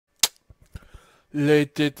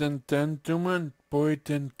Ladies and gentlemen, boys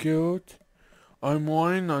and girls, I'm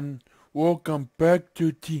Wayne and welcome back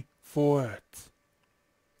to the forest.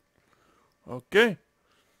 Okay,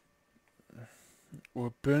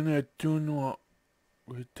 we're gonna do what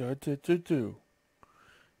we started to do,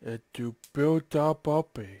 to build up a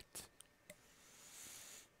base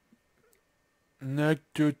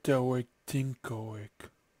next to the waiting lake.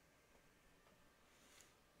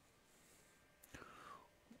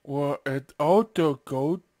 Where it also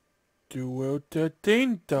goes to where the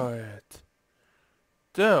thing died.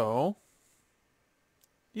 So,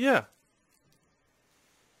 yeah.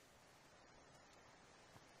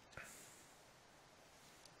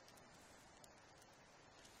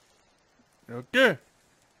 Okay.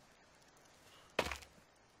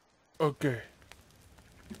 Okay.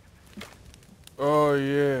 Oh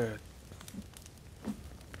yeah.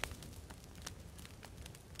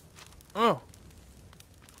 Oh.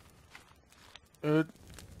 It.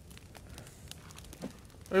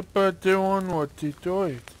 But they want what he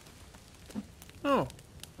told. Oh.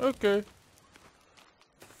 Okay.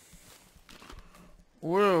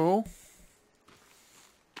 Well.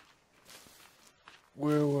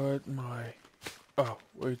 Where was my... Oh,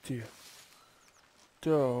 wait here.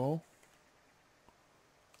 So...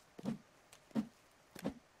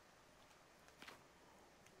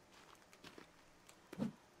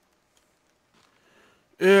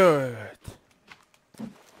 It.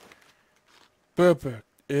 Perfect.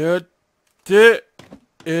 It did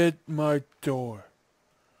at my door.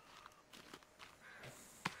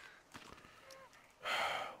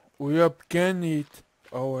 We have can eat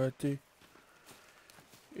already.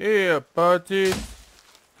 Yeah, buddy.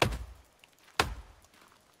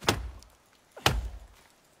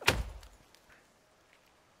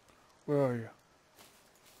 Where are you?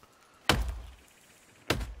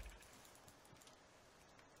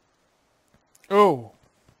 Oh.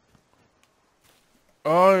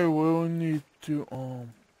 I will need to,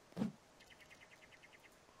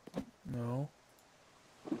 no.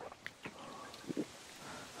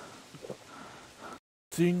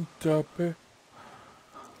 Think topic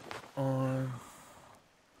on...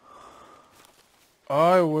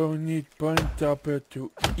 I will need pineapple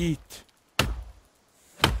to eat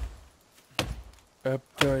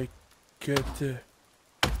after I get the...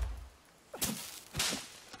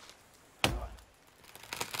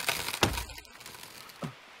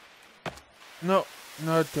 No,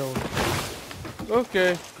 not that way.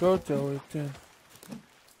 Okay, go that way then.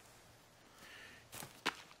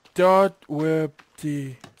 Start with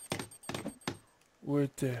the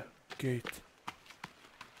gate.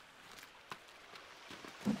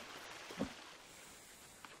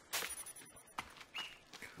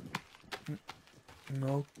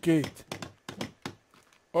 No gate.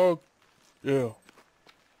 Oh, yeah.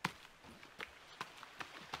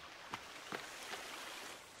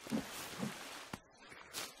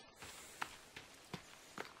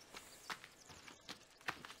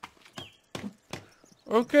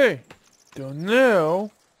 Okay, so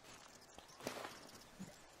now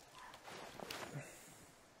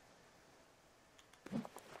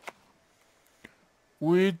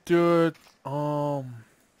we do it, no,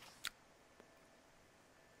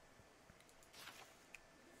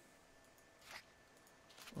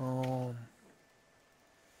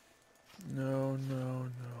 no, no.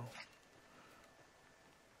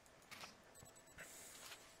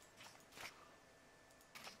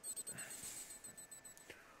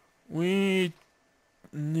 We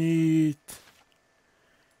need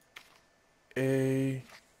a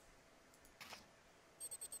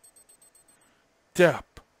tap.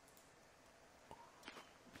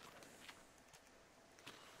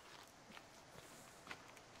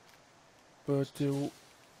 But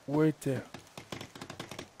wait there.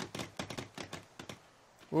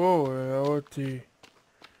 Oh, already.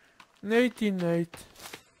 Night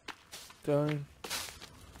time.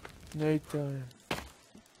 Night time.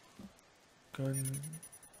 Can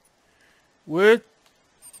wait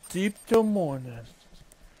deep till morning.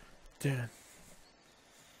 Then.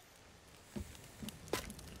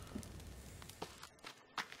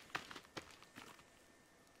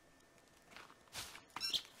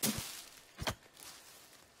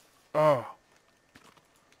 Oh.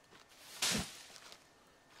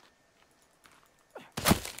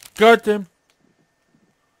 Got him.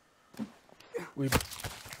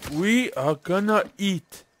 We are gonna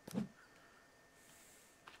eat.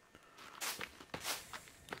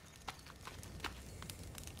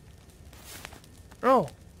 Oh,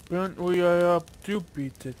 but we have two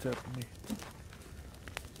pieces of meat.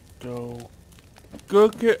 So,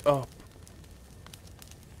 cook it up.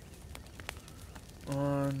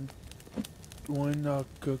 And when I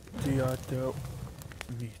cook the other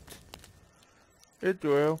meat. It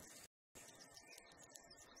will.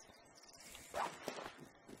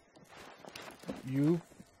 You.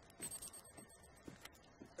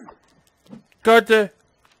 Cut it!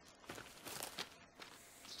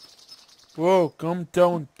 Whoa, come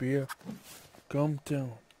down, bear. Come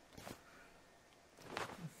down.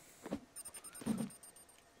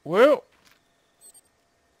 Well,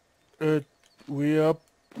 we up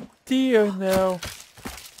there now.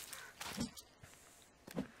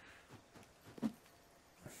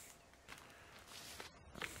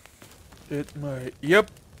 Yep,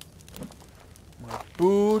 my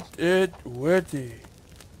boot is ready.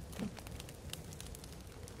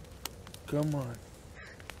 Come on,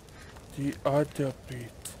 the other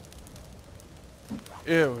bit.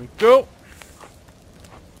 Here we go.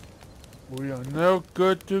 We are now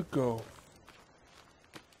good to go.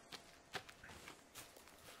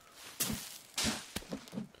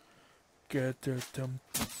 Gather them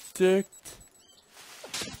sticks.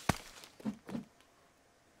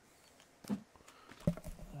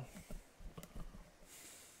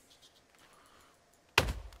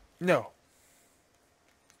 No.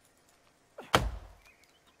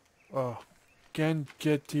 Oh, can't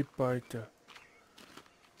get it by the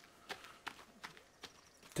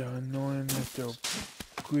annoying little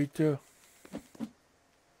creature.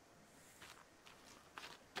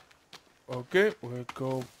 Okay, we'll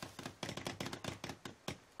go.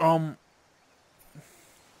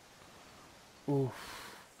 Oof,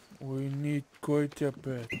 we need quite a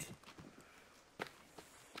bit.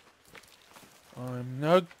 I'm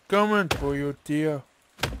not coming for you, dear.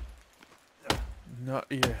 Not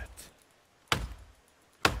yet.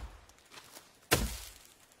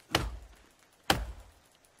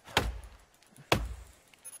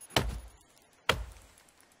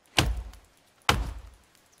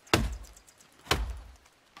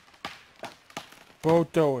 Bow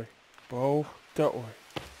that way. Bow that way.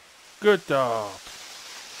 Good job.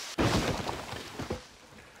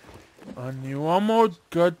 And you almost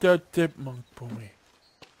got that chipmunk for me.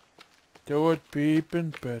 That would be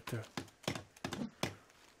even better.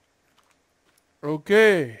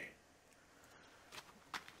 Okay.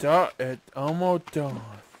 That is almost done.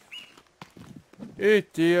 Hey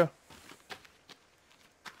dear.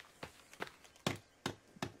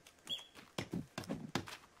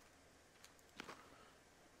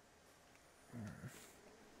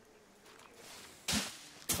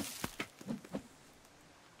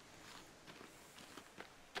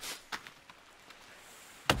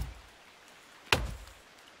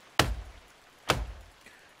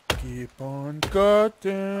 Keep on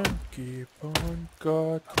cutting, keep on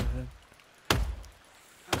cutting.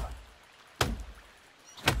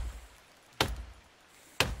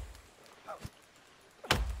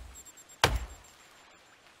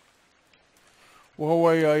 What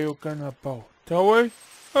way are you gonna bow? That way?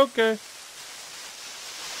 Okay.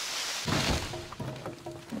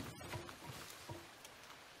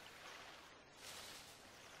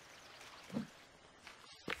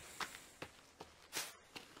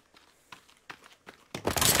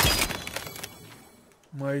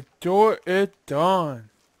 My door is done.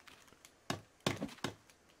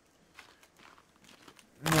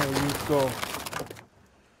 No, you go.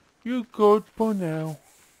 You go for now.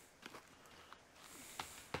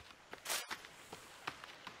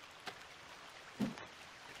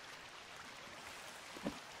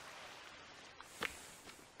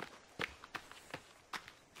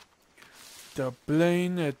 The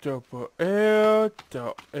plane is over air,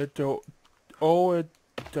 the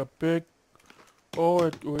big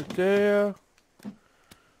it was there,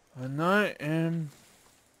 and I am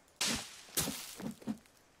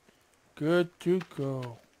good to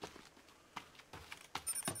go.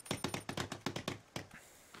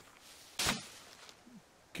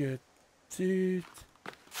 Get it.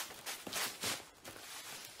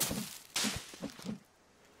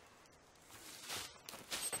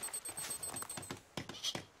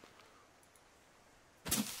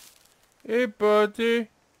 Hey buddy.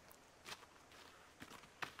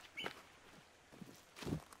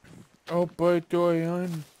 Oh boy, do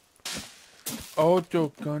I'm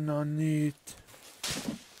also gonna need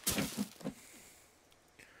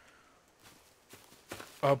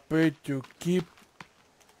a bit to keep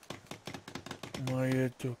my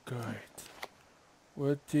little guide.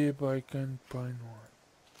 Let's see if I can find one.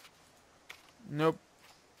 Nope.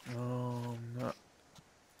 Not.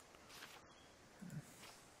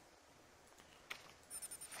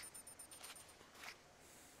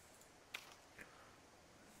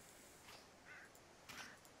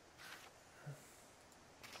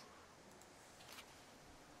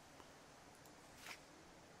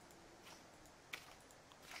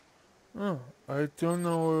 Oh, I don't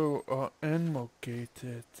know where our end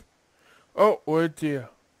located. Oh, right there.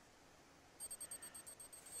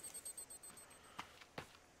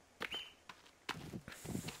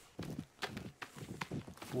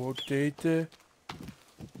 Rotate it.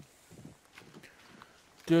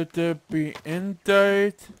 Did it be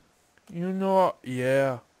inside? You know,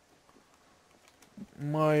 yeah.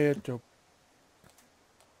 My other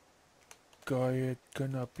guy is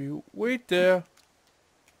gonna be right there.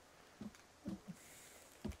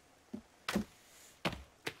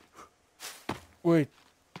 Wait,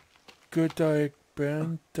 could I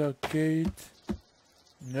bend the gate?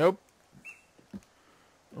 Nope.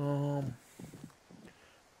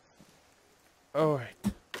 Alright.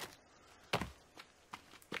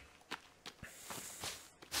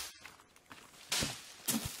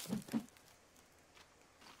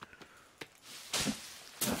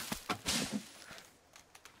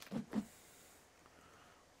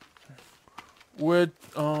 With,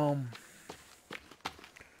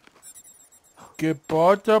 get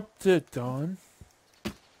brought up to done.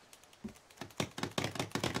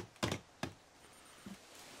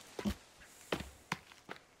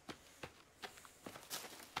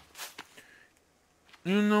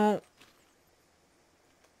 You know,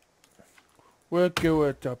 we'll get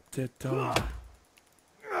it up to done.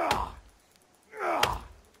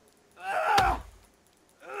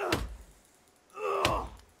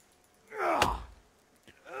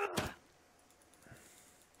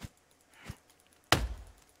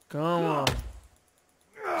 Come on.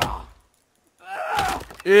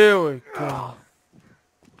 Here we go.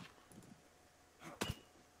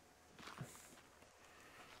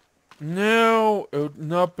 Now it's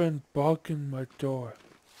not been blocking my door.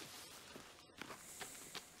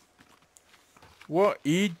 What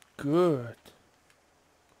eat good?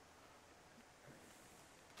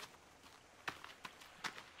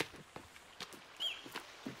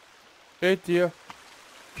 Hey dear.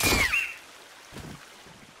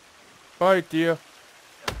 Bye dear.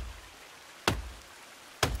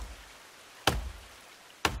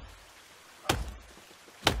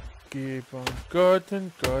 Keep on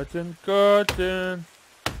cutting.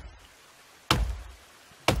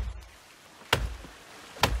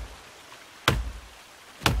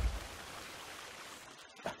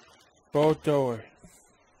 Both away.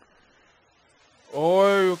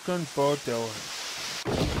 Or you can both away.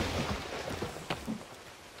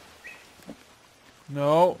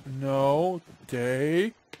 No,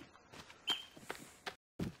 take.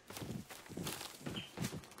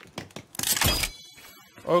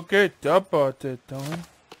 Okay, that part it done.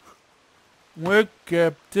 We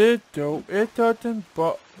kept it though, it doesn't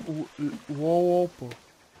wall open.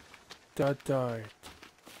 That died.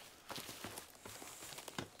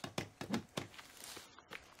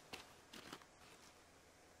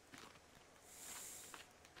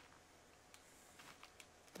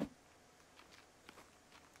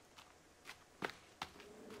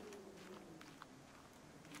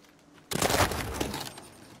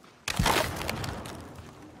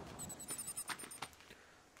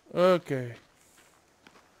 Okay.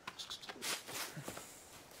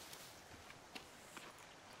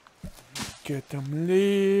 Get them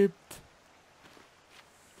leaped.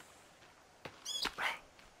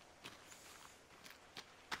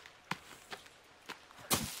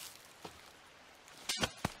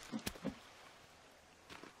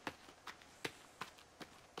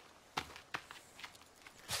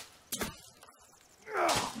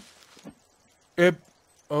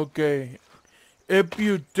 Okay. If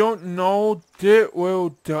you don't know, that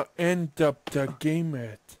will the end of the game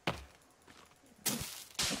at.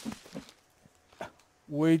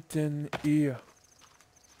 Wait in here.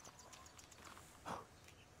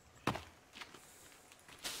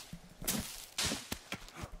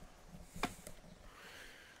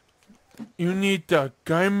 You need the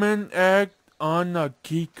Gaiman Act on a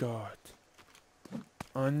keycard.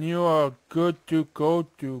 And you are good to go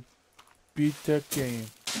to beat the game.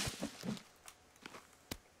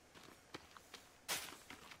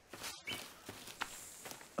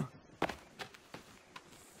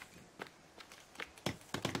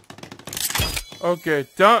 Okay,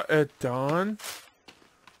 that is done.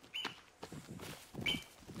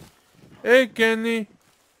 Hey, Kenny.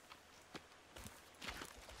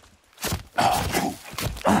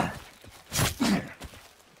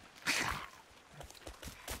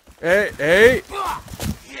 Hey.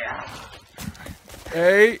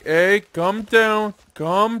 Hey, calm down,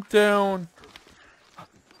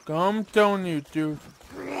 you two.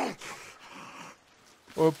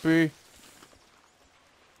 Whoopee.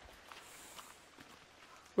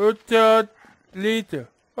 What's that leader?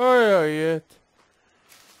 Oh, yeah.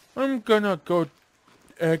 I'm gonna go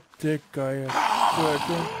egg that guy a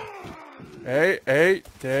second. Hey,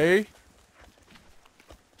 hey.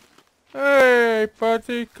 Hey,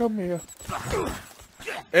 buddy, come here.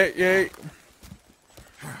 Hey.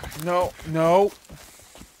 No.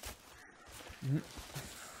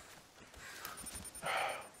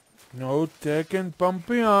 No taking from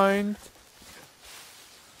behind.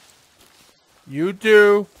 You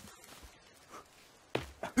do.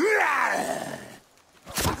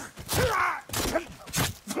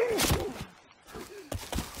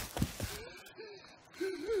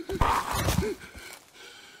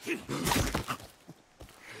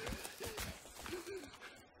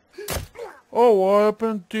 Oh, what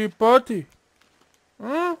happened to your buddy?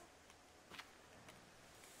 Huh?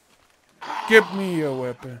 Give me your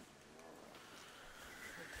weapon.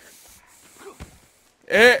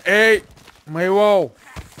 Hey, my wall.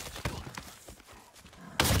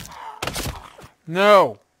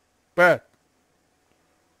 No, bad.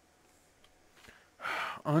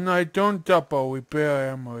 And I don't double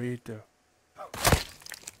repair ammo either.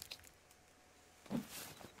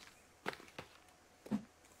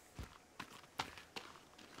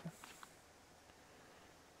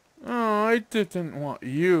 Oh, I didn't want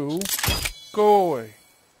you. Go away.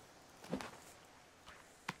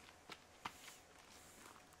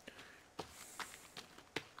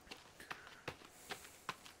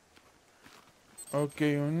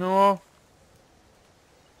 Okay, you know.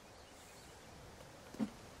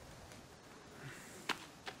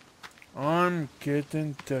 I'm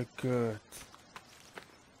getting the goods.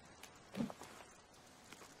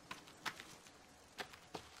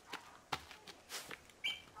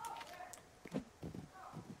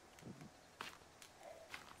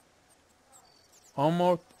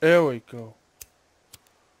 Almost, there we go.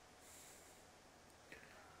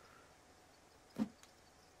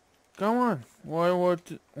 Come on, why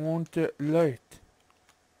won't it light?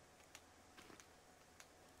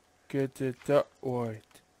 Get it that right.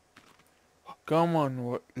 Come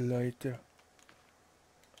on, lighter.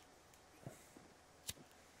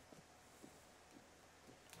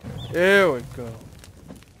 There we go.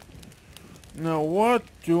 Now what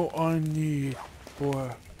do I need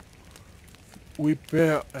for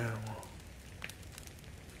repair ammo?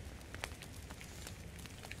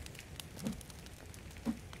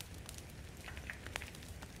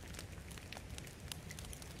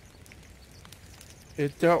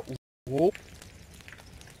 Is that wolf?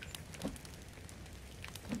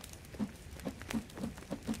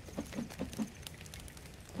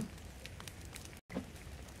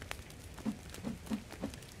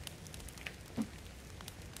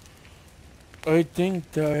 I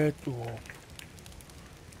think that wolf.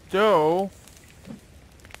 So,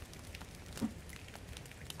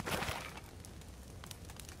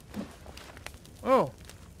 oh,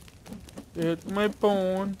 it's my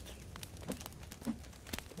bone.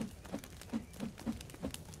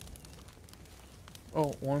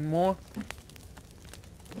 Oh, one more.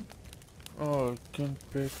 Oh, I can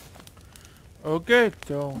pick. Okay,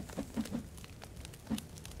 so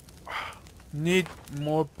need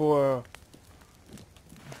more for.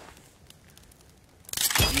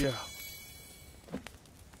 Yeah.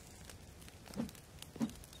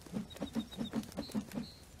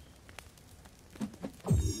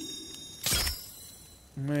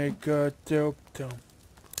 Make a help them.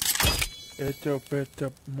 It'll bit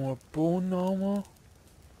up more bone armor.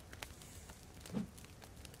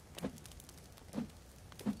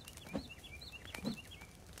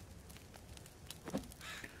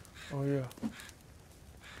 Oh yeah.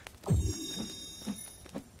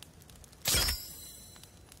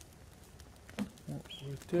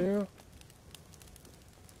 Right there.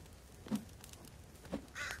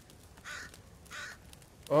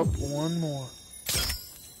 Up one more.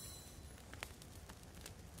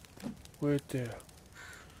 Right there.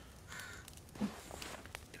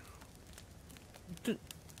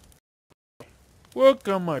 Look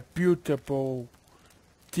at my beautiful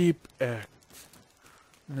deep axe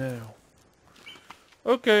now.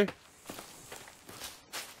 Okay.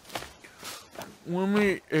 When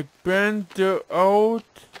we expand it out,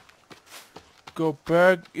 go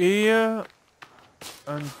back here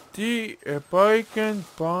and see if I can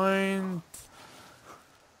find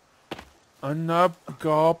enough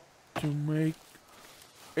gob to make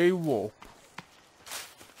a wolf.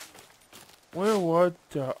 Where was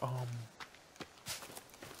the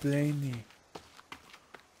Blaney?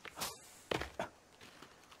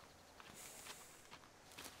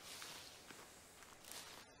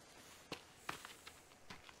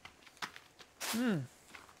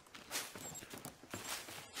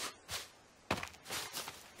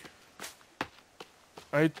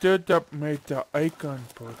 I did up made the icon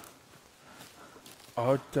put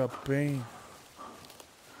out the pain.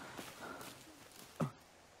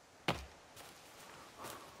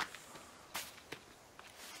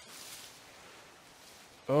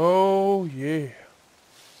 Oh yeah.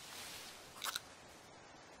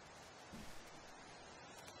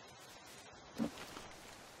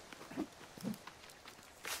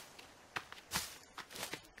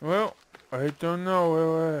 Well, I don't know where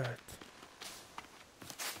we're at.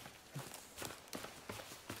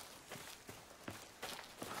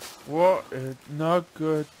 What is not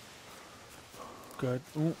good? Good.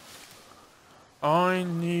 I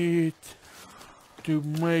need to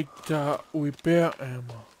make the repair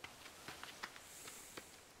ammo.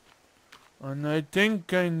 And I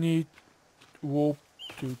think I need rope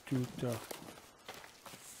to do that.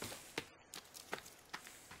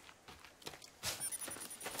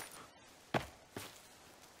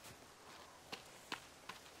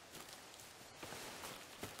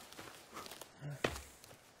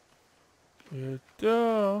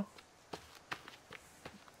 Yeah.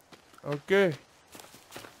 Okay.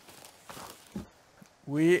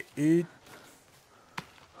 We eat.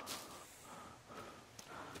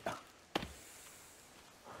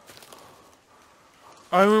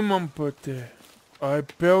 I remember that. I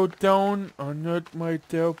fell down and hurt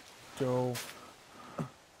myself, so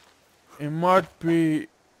it might be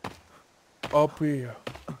up here.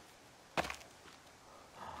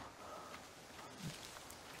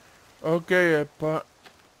 Okay, but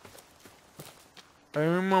I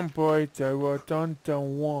remember it. I was on the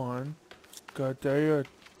one, got I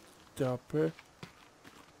top it.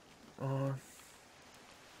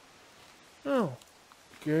 Oh,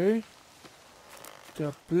 okay.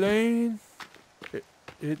 The plane,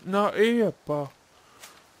 it not here, but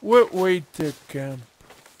what way to camp?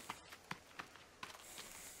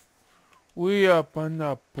 We up on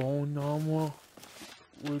the bone armor.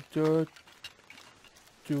 We do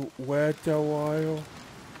to wait a while.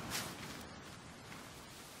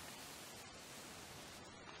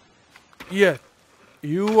 Yes,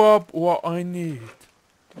 you up what I need.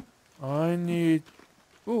 I need.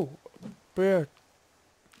 Oh, bear.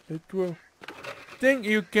 It will. Think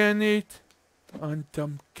you can eat. And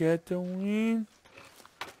some Catherine.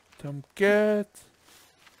 Some cat.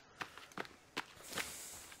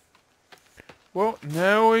 Well,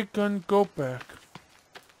 now we can go back.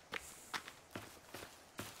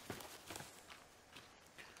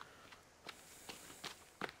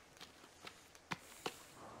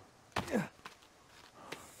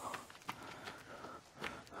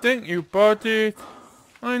 Think you bought it?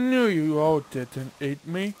 I knew you all didn't eat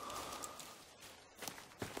me.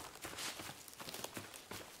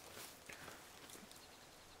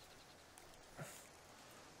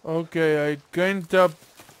 Okay, I gained up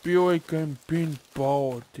Buick and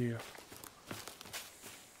pinball here.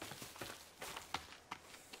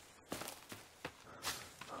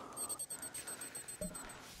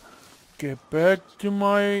 Get back to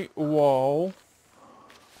my wall.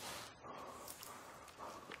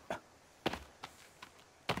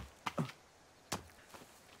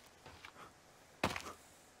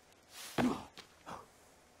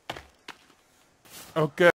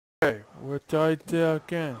 Okay, we're tied there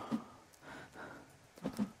again.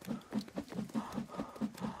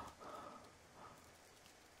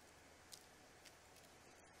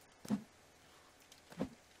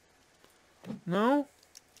 No?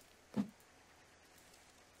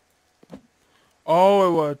 Oh,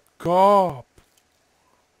 it was cop.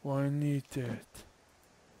 I need it.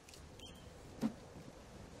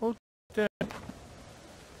 Oh, that.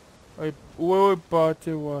 I really bought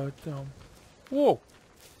it was, whoa.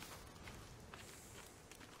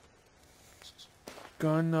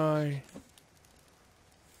 Can I?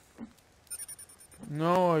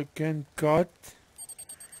 No, I can't cut.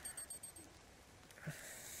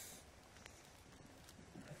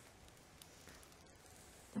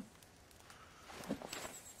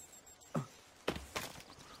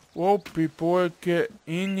 Well, before I get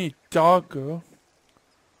any darker,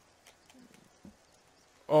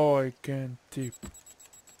 oh, I can tip.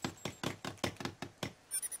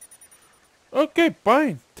 Okay,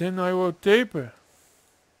 fine. Then I will tape it.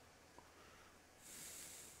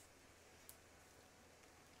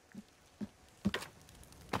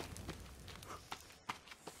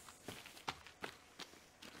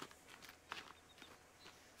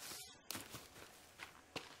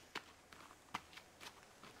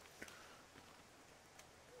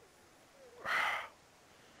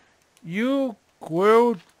 You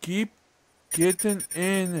will keep getting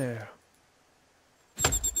in there.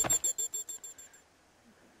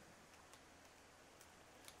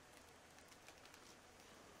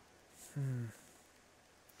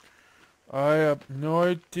 I have no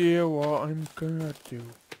idea what I'm gonna do.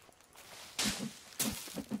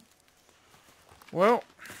 Well,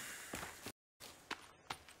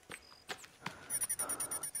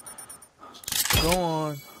 go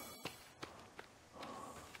on.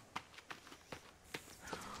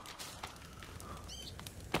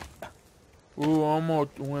 Ooh,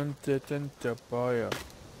 almost went it into fire.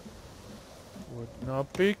 Would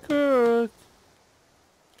not be good.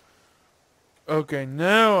 Okay,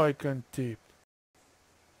 now I can tip.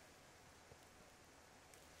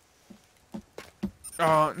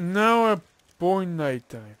 Now a point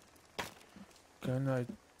nighttime. Can I?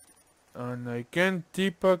 And I can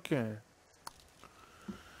tip again.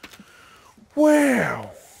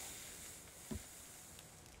 Wow.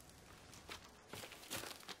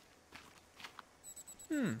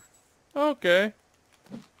 Okay.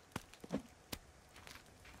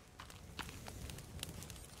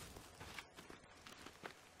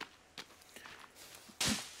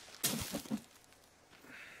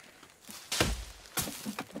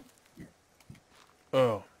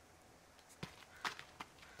 Oh.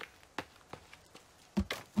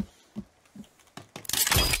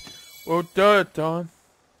 Well, that done.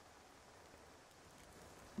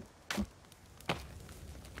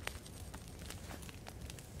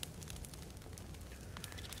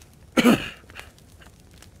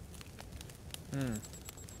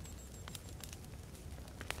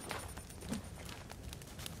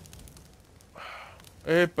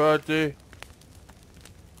 Hey, buddy.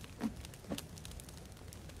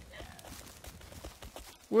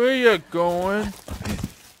 Where you going?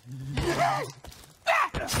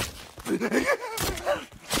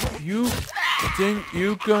 You think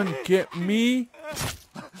you gonna get me?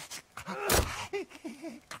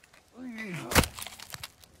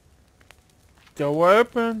 The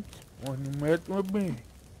weapon when you met with me.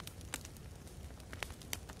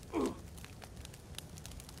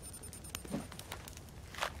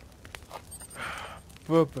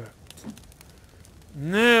 Perfect.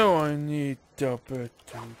 Now I need the bit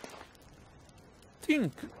to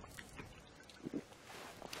think.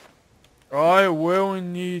 I will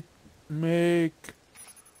need make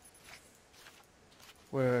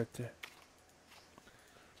where it?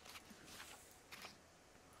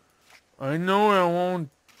 I know I won't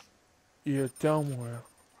you somewhere.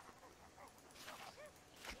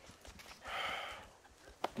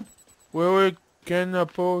 Where we can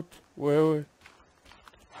boat? Where we?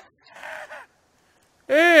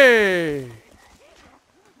 Hey!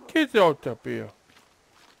 Get out of here.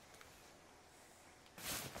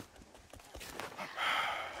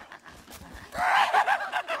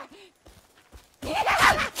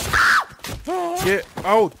 Get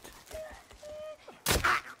out!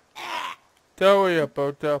 Tell me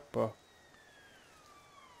about that part.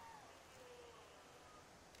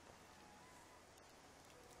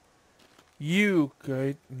 You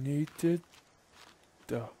guys needed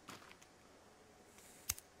the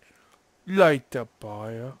light the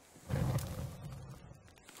fire.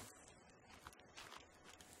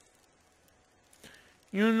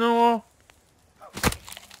 You know,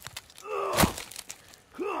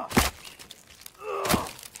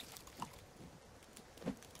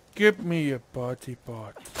 give me a body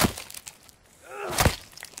part.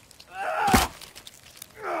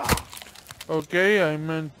 Okay, I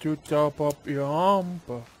meant to top up your arm,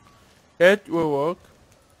 but it will work.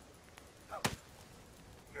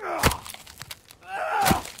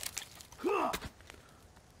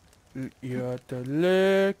 Your other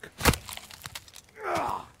leg.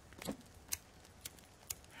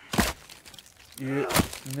 Yeah,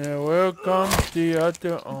 now welcome the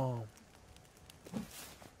other arm.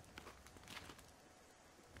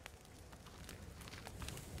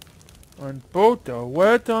 And both are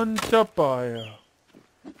wet on the fire.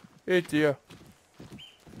 It's here.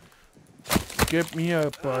 Give me a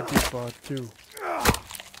body part too.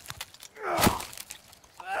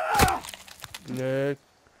 Leg.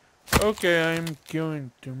 Okay, I'm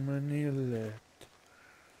killing too many legs.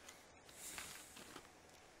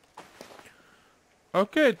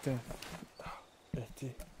 Okay then.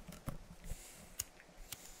 Betty.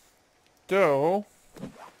 So.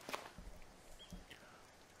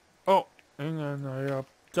 Oh, hang on, I up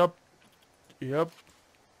top. Yep.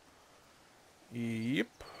 Yep.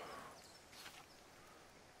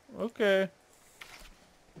 Okay.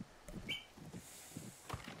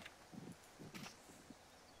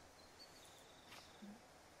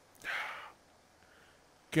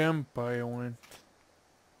 Campfire went.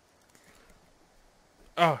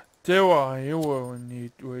 Ah, there I will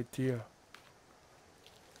need right here.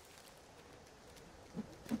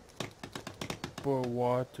 For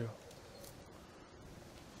water.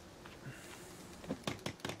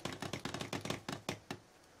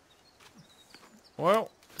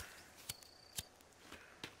 Well,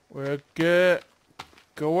 we'll get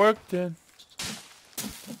go work then.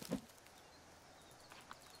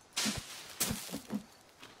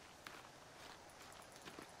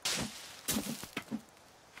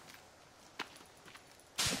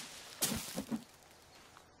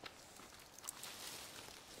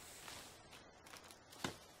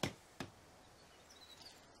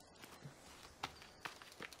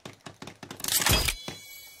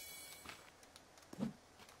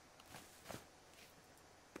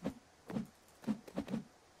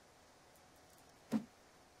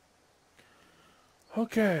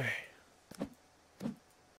 Okay.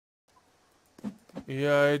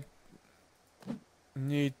 Yeah, I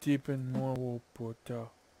need even more wool put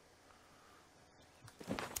out.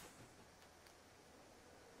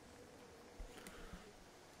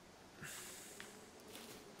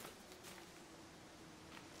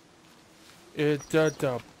 Is that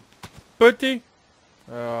a putty?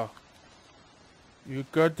 Uh, you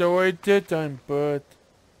got away that time, but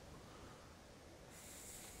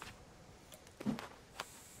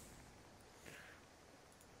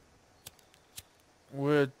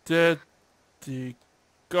with that the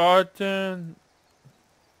garden.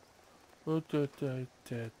 What did I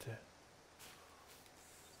did?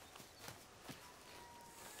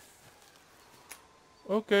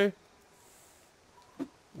 Okay,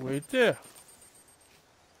 wait there.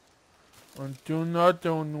 And do not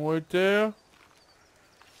on wait there.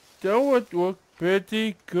 That would work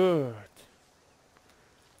pretty good.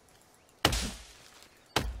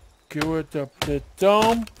 Give it up the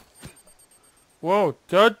thumb. Wow,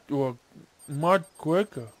 that worked much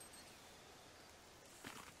quicker.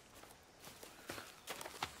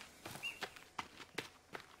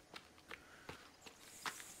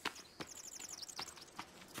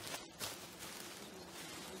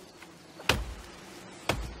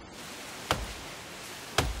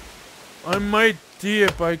 I might see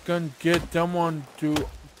if I can get someone to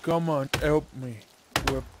come and help me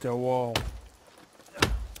with the wall.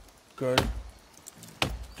 Cause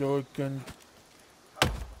so I can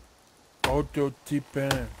auto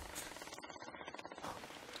depend.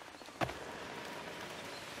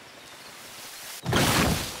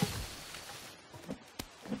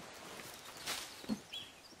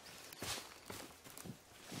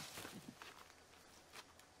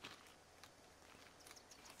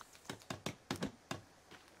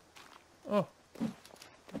 Oh,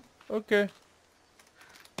 okay.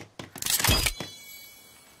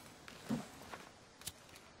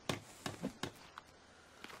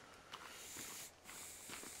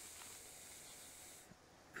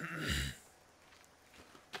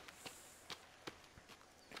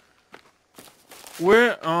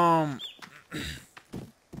 Where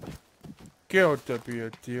get out of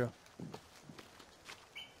here, dear.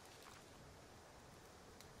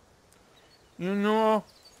 You know,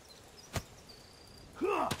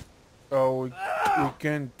 oh, we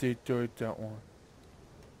can't do it that one.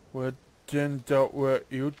 We'll then that we'll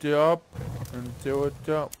eat it up and do it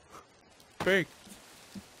up. Baked.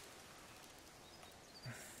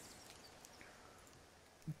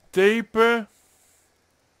 Deeper.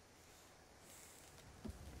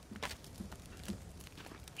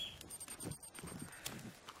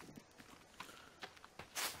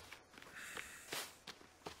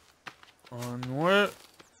 And we'll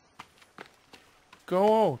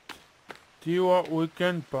go out. See what we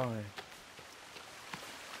can buy.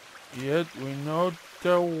 Yet we know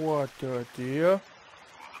the water, dear.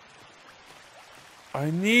 I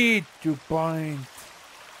need to find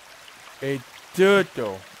a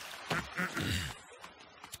turtle.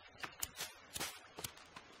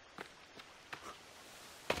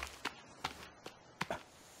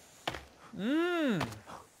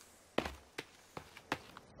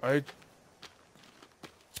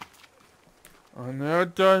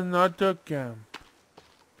 Another camp.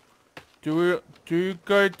 Do you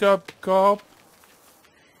guys have cop?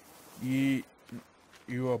 You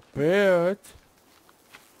a bird.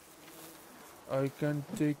 I can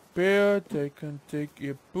take bird. I can take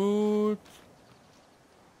your boot.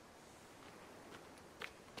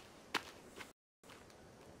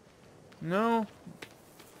 No.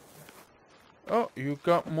 Oh, you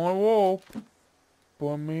got more rope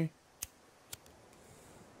for me.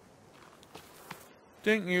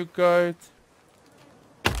 Thank you guys.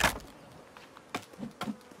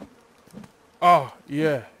 Ah,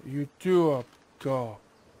 yeah, you do a job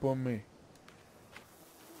for me.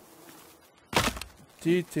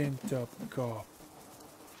 Decent up cop.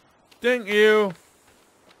 Thank you.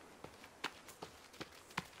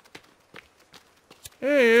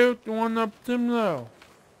 Hey, you one up them now.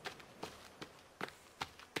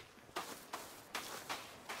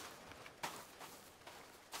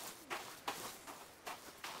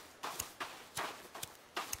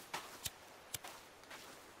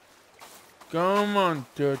 Come on,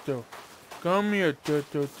 turtle. Come here,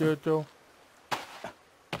 turtle.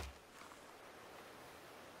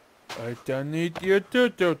 I don't need your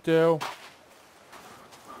turtle tail.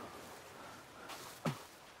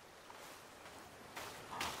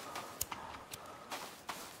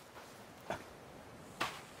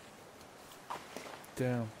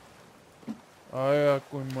 Damn. Aia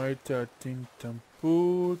kun maita tintan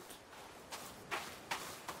puut.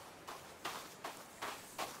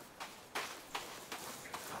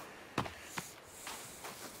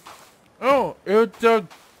 Oh, it's a...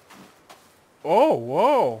 Oh,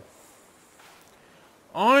 whoa.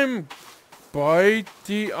 I'm by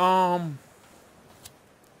the,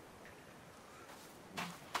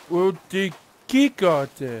 Will the key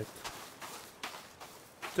got it?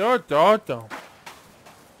 Da.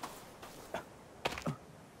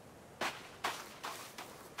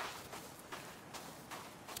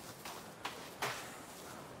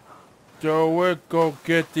 So we'll go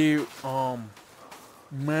get the,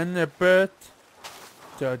 manipet.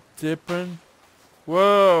 The dipping.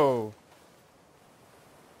 Whoa.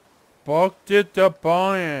 Bucked it the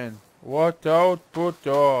buying. What output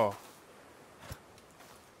are?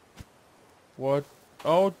 What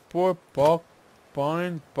output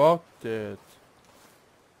buying bucked it?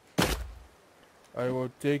 I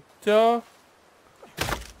will take the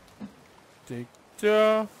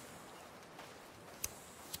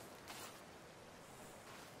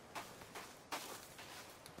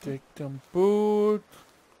take them boot.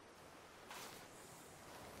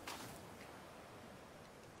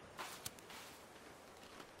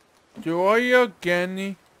 Do I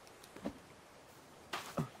again?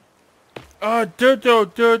 Ah,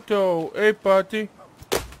 turtle. Hey, buddy.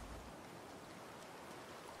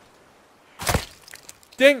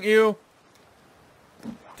 Thank you.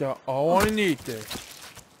 That's all I needed.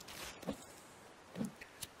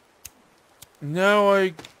 Now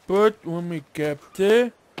I put when we kept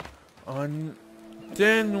it, and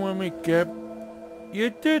then when we kept your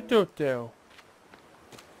turtle tail.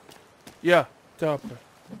 Yeah, top it.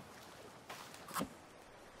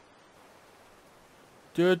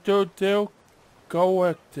 Turtle tail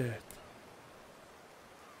collected.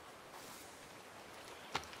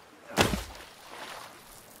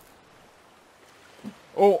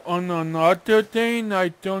 Oh, and another thing, I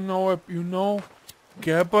don't know if you know,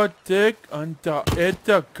 Gabatik and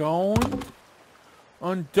the account,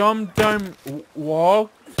 and sometimes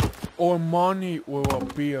walk or money will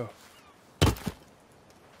appear.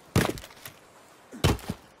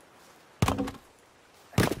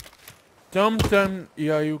 Sometimes,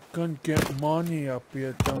 yeah, you can get money up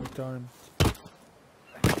here sometimes.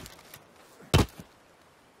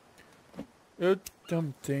 It's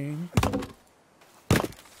something.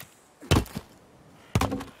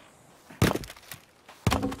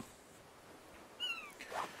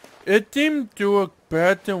 It seems to work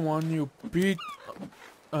better when you beat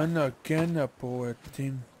an cannibal at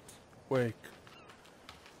Team Wake.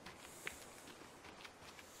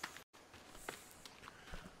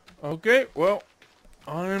 Okay, well,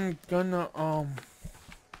 I'm gonna,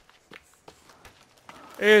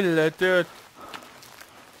 hey, letter.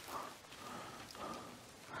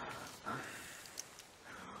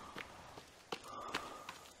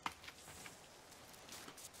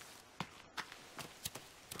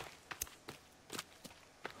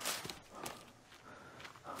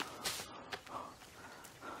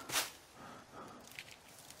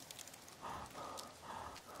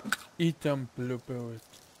 Eat them blueberries.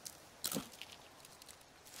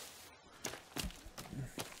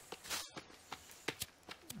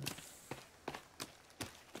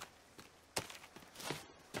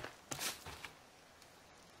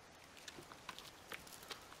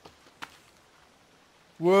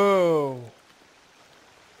 Whoa.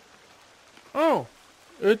 Oh,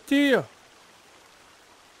 it's here.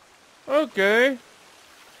 Okay.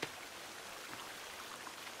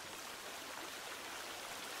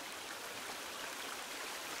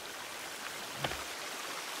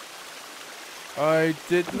 I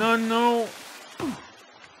did not know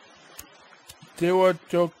they were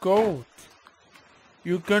so gold.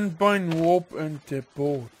 You can find rope in the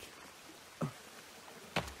boat.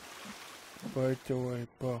 By the way,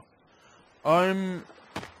 but I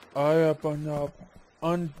up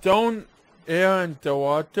and down air in the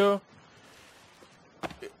water.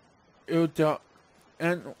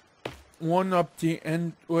 And one of the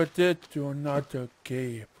end with it to another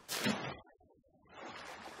cave.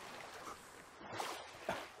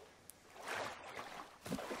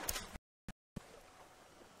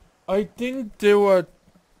 I think they were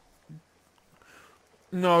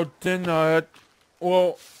no then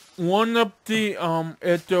well one of the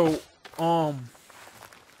at the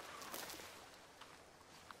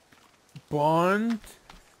bond.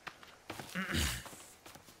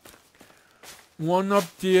 One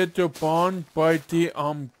up the other bond by the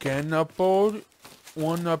cannibal.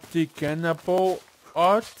 One up the cannibal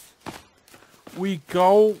us. We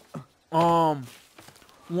go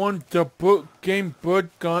when the bird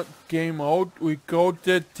came out, we go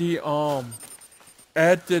to the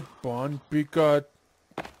added bond because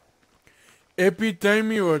every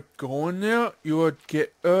time you were going there, you would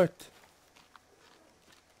get hurt.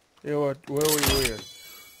 It was very weird.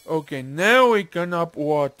 Okay, now we can up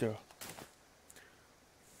water.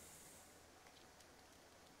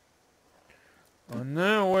 And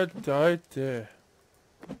now we're right there.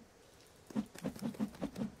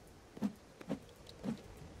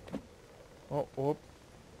 Oh.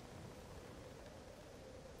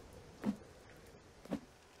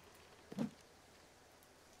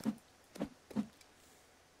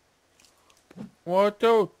 What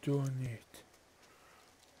else do you need?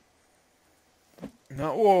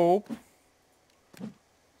 Not rope.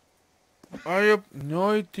 I have no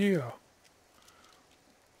idea.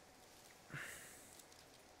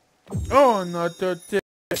 Oh, not that.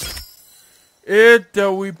 It's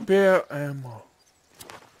the repair ammo.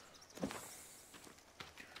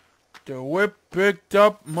 The whip picked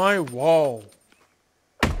up my wall.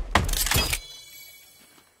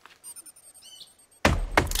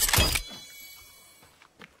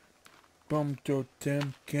 Bum to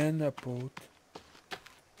them cannibal.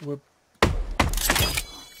 Whip.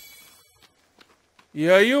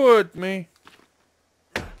 Yeah, you heard me.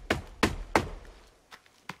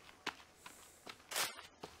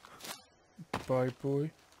 Bye,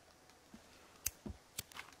 boy.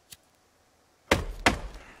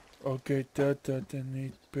 Okay, that doesn't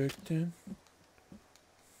need back then.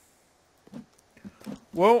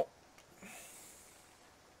 Well,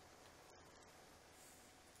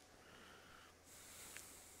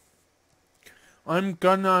 I'm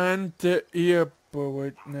gonna end the earbud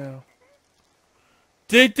right now.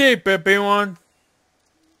 Stay deep, everyone.